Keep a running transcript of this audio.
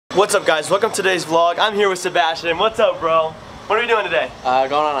What's up, guys? Welcome to today's vlog. I'm here with Sebastian. What's up, bro? What are we doing today?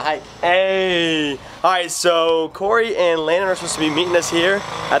 Going on a hike. Hey! Alright, so Corey and Landon are supposed to be meeting us here.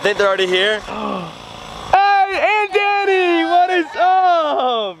 I think they're already here. Hey, and Danny! What is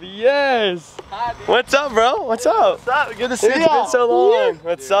up? Yes! Hi, what's up, bro? What's up? What's up? Good to see you. It's been so long.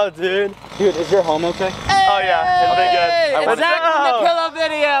 What's up, dude? Dude, is your home okay? Oh, yeah. It's been good. It's Zach from the pillow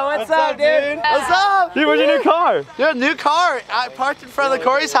video. What's up, dude? What's up? Dude, where's your new car? Dude, new car. I parked in front of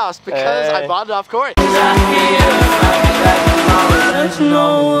Corey's house because I bought it off Corey.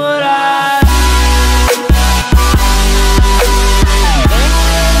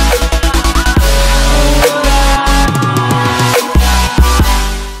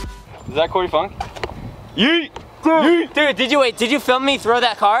 Is that Corey Funk? Yeet! Dude, did you film me throw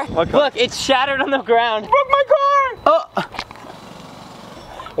that car? Okay. Look, it's shattered on the ground. Broke my car!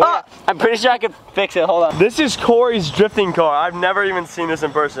 Oh, I'm pretty sure I could fix it. Hold on. This is Corey's drifting car. I've never even seen this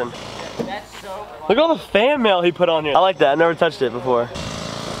in person. That's so funny. Look at all the fan mail he put on here. I like that. I never touched it before.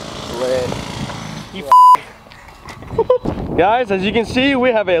 You Guys, as you can see,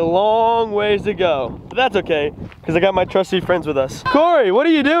 we have a long ways to go. But that's okay, because I got my trusty friends with us. Corey, what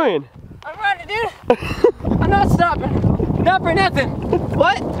are you doing? I'm running, dude. I'm not stopping. Not for nothing.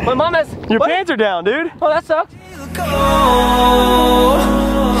 What? My mama's. Your pants are down, dude. Oh, that sucks.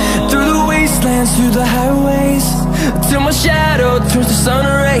 Through the wastelands, through the highways, till my shadow turns to sun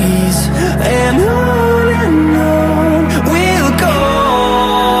rays, and on we'll go.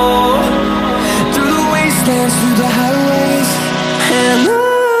 Through the wastelands, through the highways, and on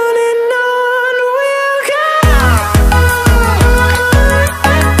we'll go.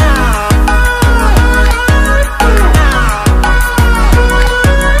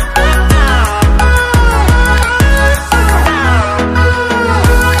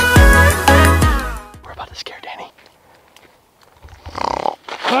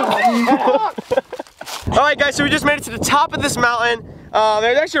 Alright guys, so we just made it to the top of this mountain.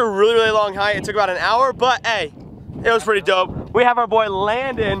 There's actually a really long hike. It took about an hour, but hey, it was pretty dope. We have our boy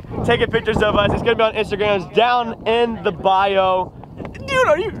Landon taking pictures of us. It's gonna be on Instagram. It's down in the bio. Dude,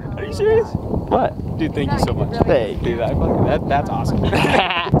 are you serious? What? Dude, thank you so much. Hey. Dude, that's awesome.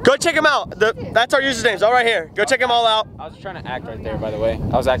 Go check them out. That's our usernames, all right here. Go check them all out. I was trying to act right there, by the way.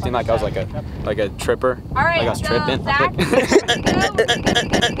 I was acting like I was like a tripper. All right, like I was tripping.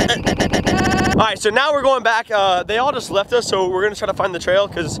 All right, so now we're going back. They all just left us, so we're gonna try to find the trail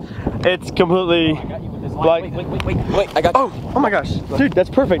because it's completely like. Wait, I got you. Oh my gosh, dude, that's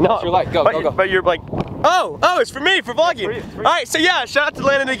perfect. No, That's your light. Go. But you're like, oh, it's for me for vlogging. All right, so yeah, shout out to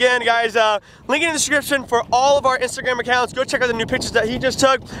Landon again, guys. Link in the description for all of our Instagram accounts. Go check out the new pictures that he just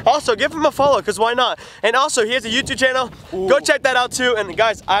took. Also, give him a follow, because why not? And also, he has a YouTube channel. Ooh. Go check that out too. And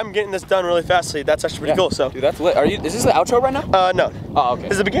guys, I'm getting this done really fastly. That's actually pretty cool. So, dude, that's lit. Is this the outro right now? No. Oh, okay.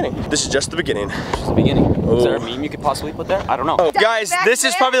 This is the beginning. This is just the beginning. Just the beginning. Ooh. Is there a meme you could possibly put there? I don't know. Oh, guys, this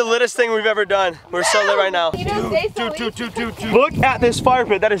is probably the littest thing we've ever done. We're so lit right now. Dude. Look at this fire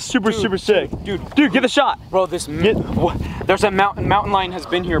pit. That is super sick. Dude, get the shot. Bro, there's a mountain lion has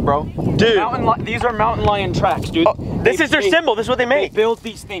been here, bro. Dude. These are mountain lion tracks, dude. Oh, this is their symbol. This is what they make. They build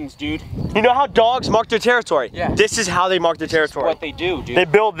these things, dude. You know how dogs mark their territory? Yeah. This is how they mark their territory. What they do, dude. They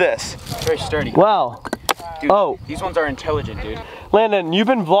build this. Very sturdy. Wow. Dude, oh. These ones are intelligent, dude. Landon, you've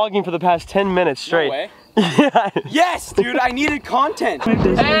been vlogging for the past 10 minutes straight. No way. Yeah. Yes, dude, I needed content.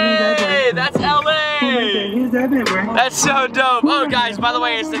 Hey, that's LA. That's so dope. Oh, guys, by the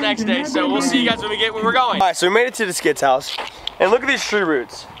way, it's the next day, so we'll see you guys when we get where we're going. All right, so we made it to the skid's house, and look at these tree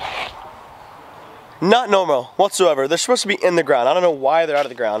roots. Not normal whatsoever. They're supposed to be in the ground. I don't know why they're out of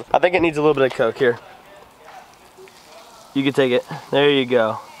the ground. I think it needs a little bit of coke here. You can take it. There you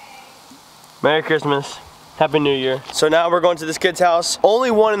go. Merry Christmas. Happy New Year. So now we're going to this kid's house. Only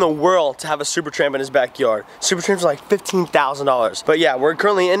one in the world to have a SUPERTRAMP in his backyard. SUPERTRAMP's like $15,000. But yeah, we're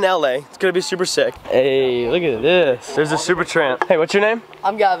currently in LA. It's gonna be super sick. Hey, look at this. There's a SUPERTRAMP. Hey, what's your name?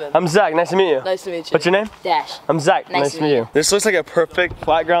 I'm Gavin. I'm Zach. Nice to meet you. Nice to meet you. What's your name? Dash. I'm Zach. Nice to meet you. This looks like a perfect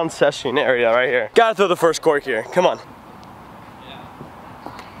flat ground session area right here. Gotta throw the first cork here. Come on.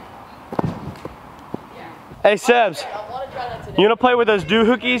 Hey, Sebs. You wanna play with those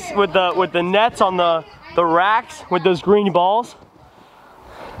doohookies with the nets on the racks with those green balls?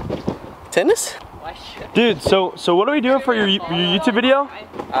 Tennis? Dude, so what are we doing for your YouTube video?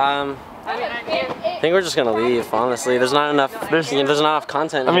 I think we're just gonna leave, honestly. There's not enough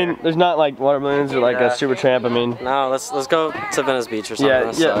content here. I mean, there's not like water balloons or like a SUPERTRAMP. I mean, no, let's go to Venice Beach or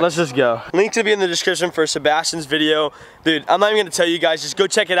something. Yeah, let's just go. Link to be in the description for Sebastian's video. Dude, I'm not even gonna tell you guys, just go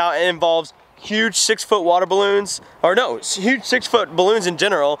check it out. It involves huge 6-foot water balloons, or no, huge 6-foot balloons in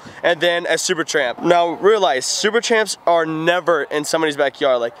general, and then a SUPERTRAMP. Now realize, SUPERTRAMPs are never in somebody's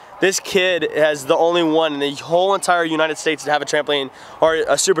backyard. Like, this kid has the only one in the whole entire United States to have a trampoline or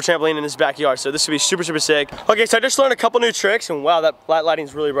a super trampoline in his backyard. So this would be super, super sick. Okay, so I just learned a couple new tricks, and wow, that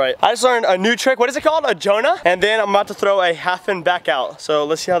lighting's really bright. I just learned a new trick. What is it called? A Jonah? And then I'm about to throw a half fin back out. So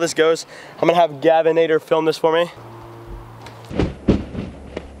let's see how this goes. I'm gonna have Gavinator film this for me.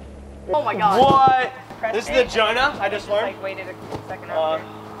 Oh my god. What? This is the Jonah I just learned. Like waited a second after.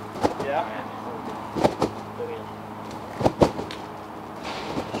 Yeah.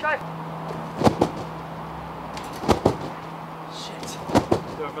 Shut. Shit.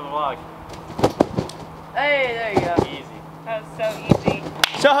 Do it for the vlog. Hey, there you go. Easy. That was so easy.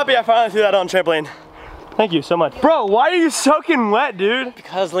 So happy I finally threw that on trampoline. Thank you so much. Bro, why are you soaking wet, dude?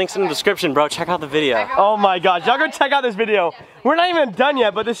 Because links in the description, bro. Check out the video. Oh my gosh, y'all go check out this video. We're not even done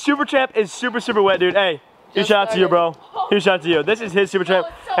yet, but this SUPERTRAMP is super, super wet, dude. Hey, huge shout out to you, bro. Huge shout out to you. This is his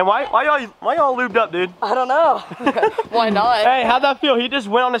SUPERTRAMP. And why y'all lubed up, dude? I don't know. Why not? Hey, how'd that feel? He just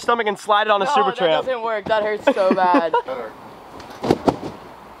went on his stomach and slid on a SUPERTRAMP. That doesn't work. That hurts so bad.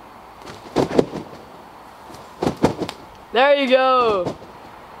 There you go.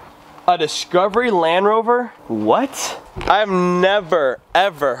 A Discovery Land Rover? What? I have never,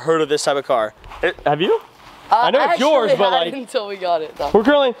 ever heard of this type of car. Have you? I know it's yours, but like, until we got it. Though. We're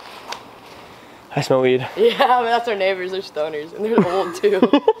currently. I smell weed. Yeah, I mean, that's our neighbors. They're stoners, and they're old too.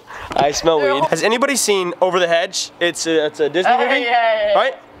 I smell weed. Has anybody seen Over the Hedge? It's a Disney movie, yeah.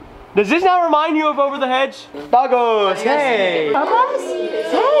 right? Does this not remind you of Over the Hedge? Doggos, hey.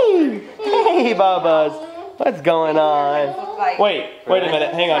 Hey, hey, Bubba's. What's going on? Wait a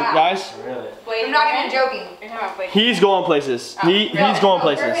minute. Hang on, guys. Wait, I'm not even joking. He's going places. He's going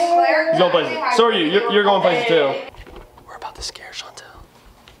places. He's going places. So are you. You're going places too. We're about to scare Chantel.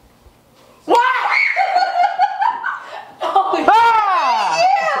 What?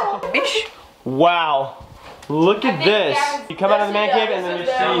 Ah! Wow. Look at this. You come out of the man cave and then you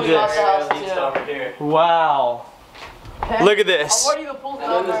see this. Wow. Look at this.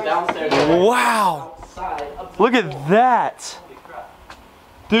 Wow. Look at that.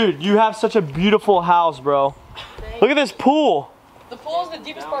 Dude, you have such a beautiful house, bro. Look at this pool. The pool is the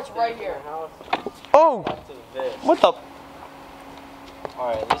deepest part's right here. Oh. What the?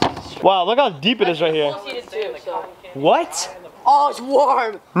 Wow, look how deep it is right here. What? Oh, it's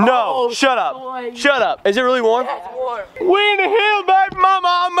warm. No, shut up. Shut up. Is it really warm? Yeah, it's warm. We in the hill, baby mama,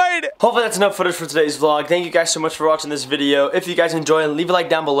 I made it. Hopefully that's enough footage for today's vlog. Thank you guys so much for watching this video. If you guys enjoyed, leave a like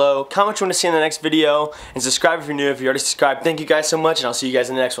down below. Comment what you want to see in the next video. And subscribe if you're new. If you already subscribed, thank you guys so much. And I'll see you guys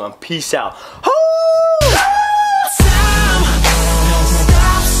in the next one. Peace out.